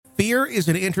Fear is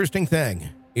an interesting thing.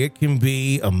 It can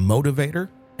be a motivator.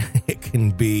 It can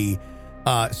be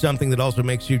something that also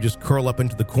makes you just curl up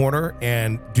into the corner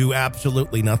and do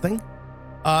absolutely nothing.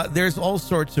 There's all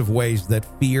sorts of ways that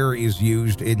fear is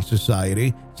used in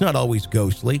society. It's not always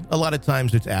ghostly. A lot of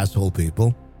times it's asshole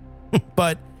people.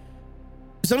 But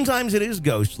sometimes it is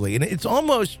ghostly, and it's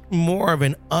almost more of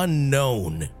an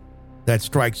unknown that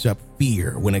strikes up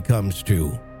fear when it comes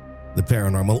to the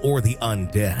paranormal or the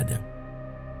undead.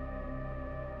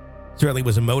 Certainly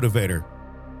was a motivator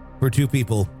for two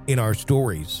people in our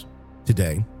stories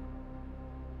today.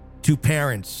 Two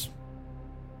parents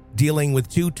dealing with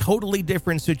two totally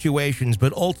different situations,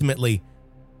 but ultimately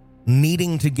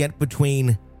needing to get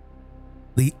between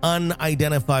the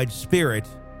unidentified spirit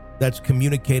that's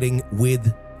communicating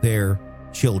with their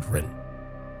children.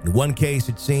 In one case,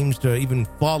 it seems to even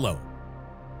follow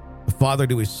the father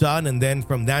to his son, and then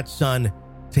from that son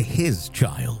to his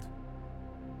child.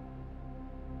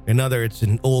 Another, it's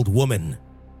an old woman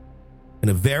in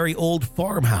a very old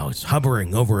farmhouse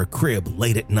hovering over a crib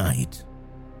late at night,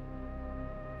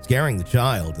 scaring the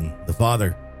child, and the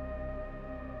father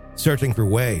searching for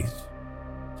ways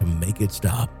to make it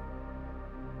stop.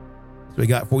 So we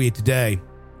got for you today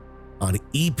on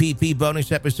EPP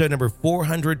bonus episode number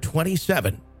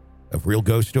 427 of Real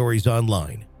Ghost Stories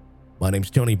Online. My name's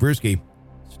Tony Bruschi.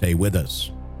 Stay with us.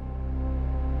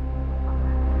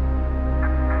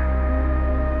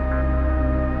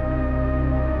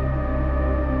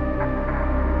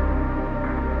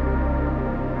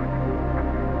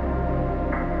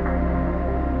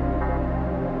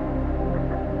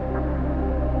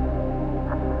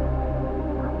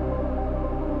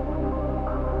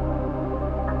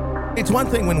 It's one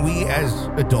thing when we as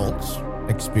adults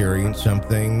experience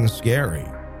something scary.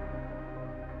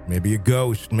 Maybe a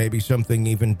ghost, maybe something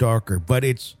even darker. But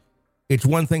it's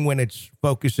one thing when it's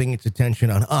focusing its attention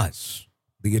on us,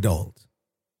 the adult.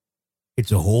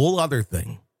 It's a whole other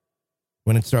thing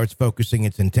when it starts focusing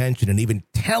its intention and even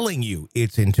telling you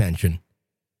its intention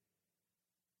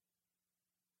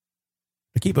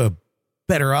to keep a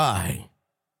better eye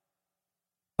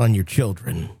on your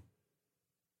children.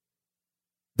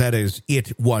 That is,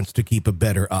 it wants to keep a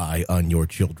better eye on your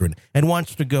children and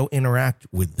wants to go interact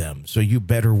with them, so you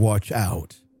better watch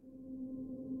out.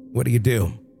 What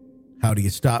do? How do you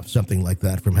stop something like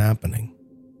that from happening?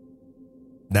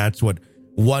 That's what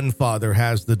one father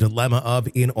has the dilemma of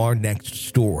in our next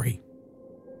story.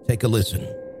 Take a listen.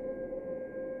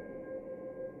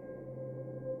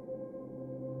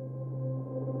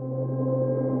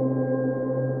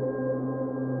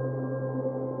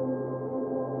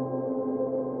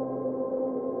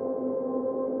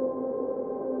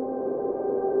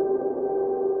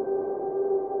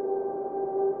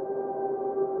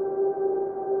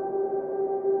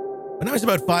 When I was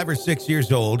about 5 or 6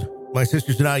 years old, my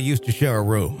sisters and I used to share a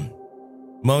room.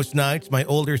 Most nights, my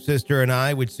older sister and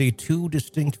I would see two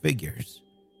distinct figures.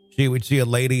 She would see a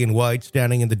lady in white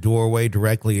standing in the doorway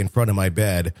directly in front of my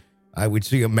bed. I would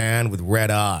see a man with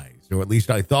red eyes, or at least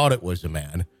I thought it was a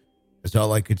man, as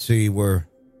all I could see were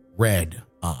red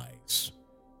eyes.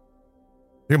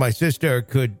 Here, my sister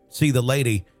could see the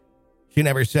lady. She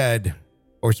never said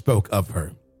or spoke of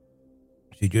her.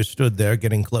 She just stood there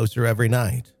getting closer every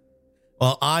night.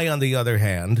 While I, on the other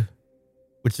hand,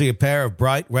 would see a pair of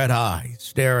bright red eyes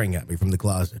staring at me from the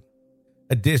closet.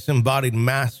 A disembodied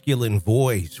masculine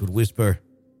voice would whisper,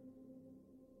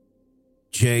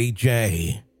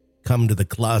 "JJ, come to the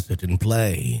closet and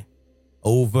play,"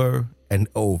 over and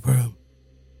over.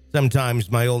 Sometimes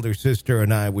my older sister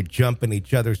and I would jump in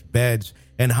each other's beds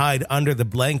and hide under the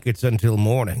blankets until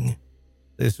morning.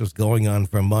 This was going on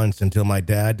for months until my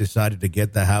dad decided to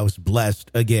get the house blessed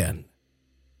again.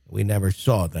 We never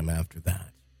saw them after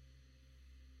that.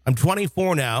 I'm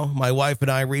 24 now. My wife and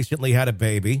I recently had a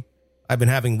baby. I've been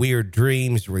having weird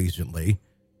dreams recently.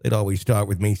 They'd always start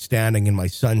with me standing in my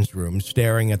son's room,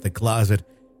 staring at the closet,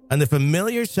 and the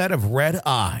familiar set of red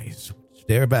eyes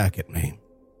stare back at me.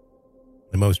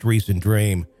 The most recent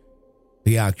dream,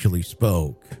 he actually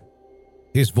spoke.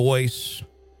 His voice,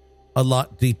 a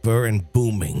lot deeper and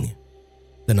booming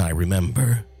than I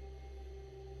remember.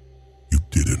 "You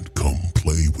didn't come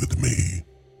play with me,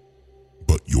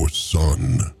 but your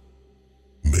son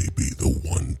may be the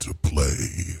one to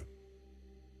play."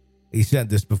 He said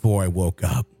this before I woke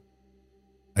up.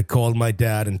 I called my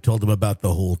dad and told him about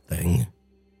the whole thing.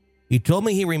 He told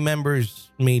me he remembers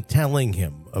me telling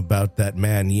him about that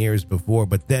man years before,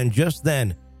 but just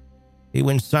then, he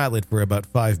went silent for about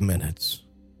 5 minutes.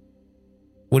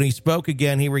 When he spoke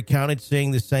again, he recounted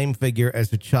seeing the same figure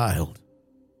as a child.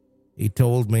 He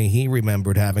told me he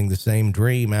remembered having the same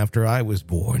dream after I was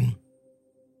born.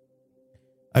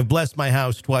 I've blessed my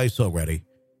house twice already,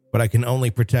 but I can only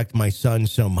protect my son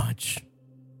so much.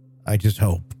 I just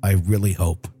hope, I really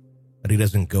hope, that he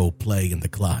doesn't go play in the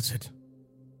closet.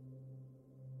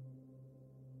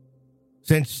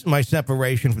 Since my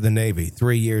separation from the Navy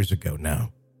 3 years ago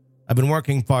now, I've been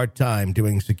working part-time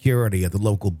doing security at the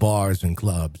local bars and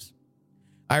clubs.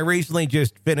 I recently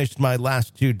just finished my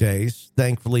last 2 days,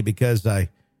 thankfully, because I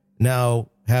now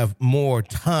have more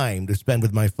time to spend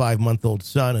with my 5-month-old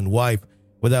son and wife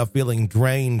without feeling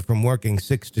drained from working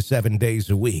 6 to 7 days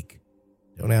a week.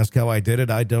 Don't ask how I did it,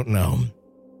 I don't know.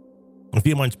 A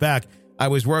few months back, I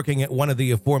was working at one of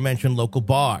the aforementioned local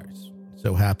bars. It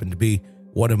so happened to be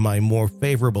one of my more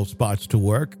favorable spots to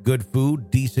work. Good food,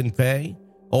 decent pay,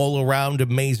 all around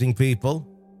amazing people.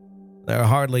 There are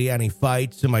hardly any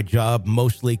fights, and my job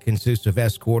mostly consists of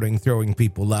escorting, throwing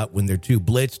people out when they're too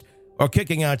blitzed, or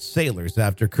kicking out sailors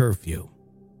after curfew.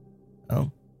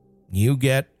 Well,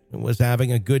 was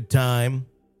having a good time,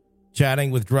 chatting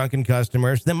with drunken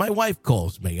customers. Then my wife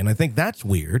calls me, and I think that's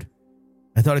weird.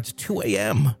 I thought it's 2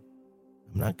 a.m.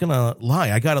 I'm not going to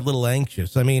lie, I got a little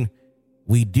anxious. I mean,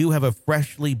 we do have a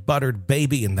freshly buttered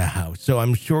baby in the house, so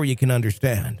I'm sure you can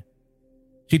understand.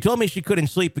 She told me she couldn't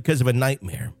sleep because of a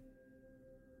nightmare.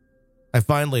 I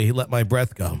finally let my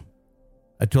breath go.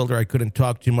 I told her I couldn't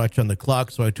talk too much on the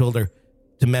clock, so I told her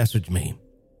to message me.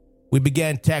 We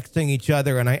began texting each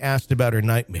other, and I asked about her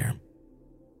nightmare.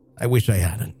 I wish I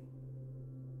hadn't.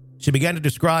 She began to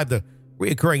describe the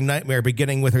reoccurring nightmare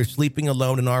beginning with her sleeping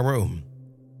alone in our room.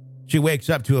 She wakes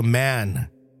up to a man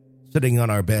sitting on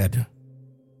our bed.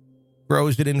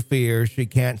 Frozen in fear, she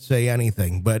can't say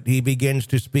anything, but he begins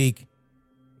to speak.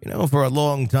 For a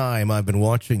long time I've been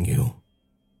watching you,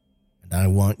 and I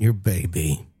want your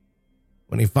baby.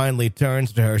 When he finally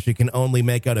turns to her, she can only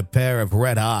make out a pair of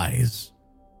red eyes.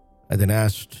 I then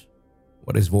asked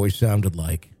what his voice sounded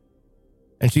like,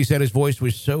 and she said his voice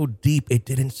was so deep it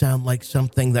didn't sound like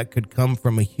something that could come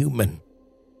from a human.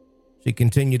 She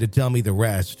continued to tell me the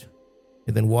rest.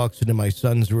 He then walks into my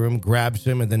son's room, grabs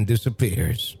him, and then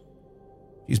disappears.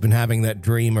 She's been having that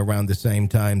dream around the same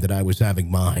time that I was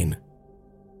having mine.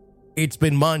 It's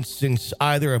been months since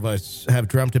either of us have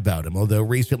dreamt about him, although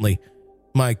recently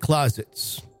my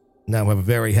closets now have a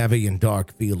very heavy and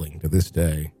dark feeling to this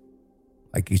day.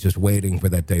 Like he's just waiting for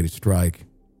that day to strike.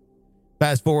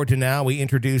 Fast forward to now, we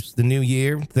introduced the new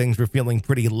year. Things were feeling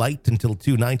pretty light until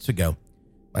 2 nights ago.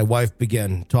 My wife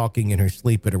began talking in her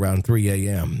sleep at around 3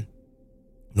 a.m.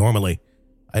 Normally,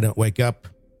 I don't wake up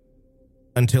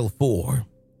until 4.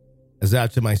 As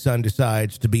that's when my son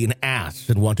decides to be an ass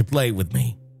and want to play with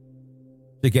me.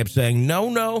 She kept saying,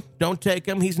 no, don't take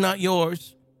him. He's not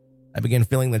yours. I began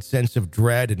feeling that sense of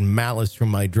dread and malice from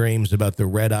my dreams about the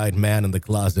red-eyed man in the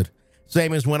closet.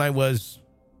 Same as when I was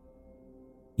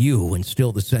you, and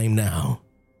still the same now.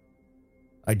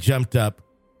 I jumped up,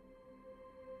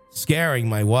 scaring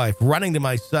my wife, running to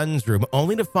my son's room,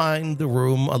 only to find the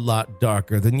room a lot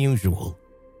darker than usual,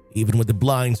 even with the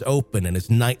blinds open and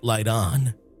his nightlight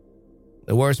on.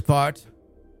 The worst part,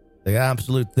 the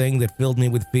absolute thing that filled me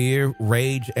with fear,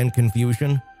 rage, and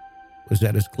confusion, was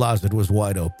that his closet was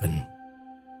wide open.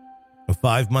 A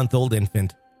 5-month-old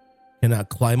infant cannot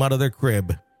climb out of their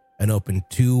crib and open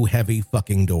 2 heavy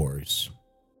fucking doors.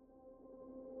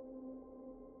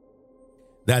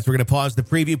 We're going to pause the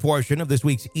preview portion of this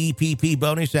week's EPP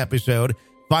bonus episode.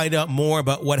 Find out more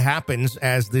about what happens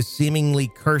as this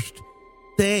seemingly cursed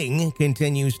thing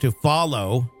continues to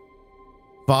follow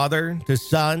father to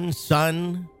son,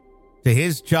 son to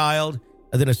his child,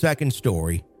 and then a second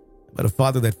story about a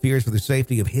father that fears for the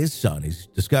safety of his son. He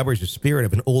discovers the spirit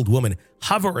of an old woman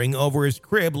hovering over his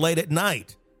crib late at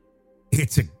night.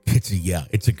 It's a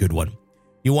good one.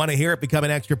 You want to hear it, become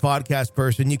an extra podcast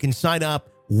person. You can sign up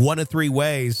one of 3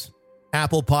 ways.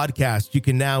 Apple Podcasts. You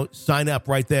can now sign up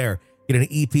right there. Get an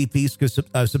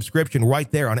EPP subscription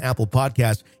right there on Apple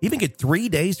Podcasts. Even get 3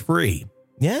 days free.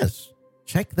 Yes,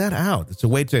 check that out. It's a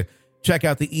way to check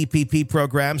out the EPP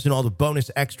programs and all the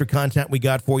bonus extra content we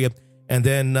got for you. And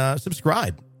then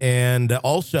subscribe. And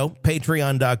also,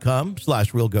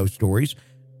 patreon.com/realghoststories.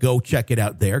 Go check it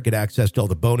out there. Get access to all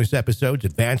the bonus episodes,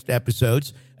 advanced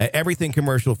episodes, everything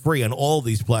commercial free on all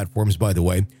these platforms, by the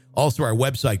way. Also, our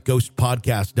website,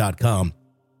 ghostpodcast.com.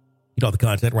 Get all the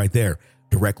content right there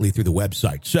directly through the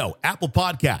website. So, Apple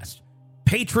Podcasts,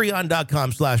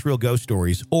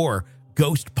 patreon.com/realghoststories, or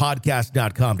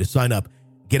ghostpodcast.com to sign up.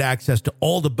 Get access to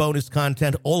all the bonus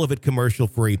content, all of it commercial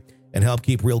free, and help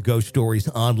keep Real Ghost Stories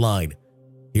online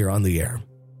here on the air.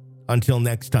 Until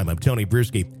next time, I'm Tony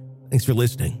Bruschi. Thanks for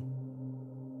listening.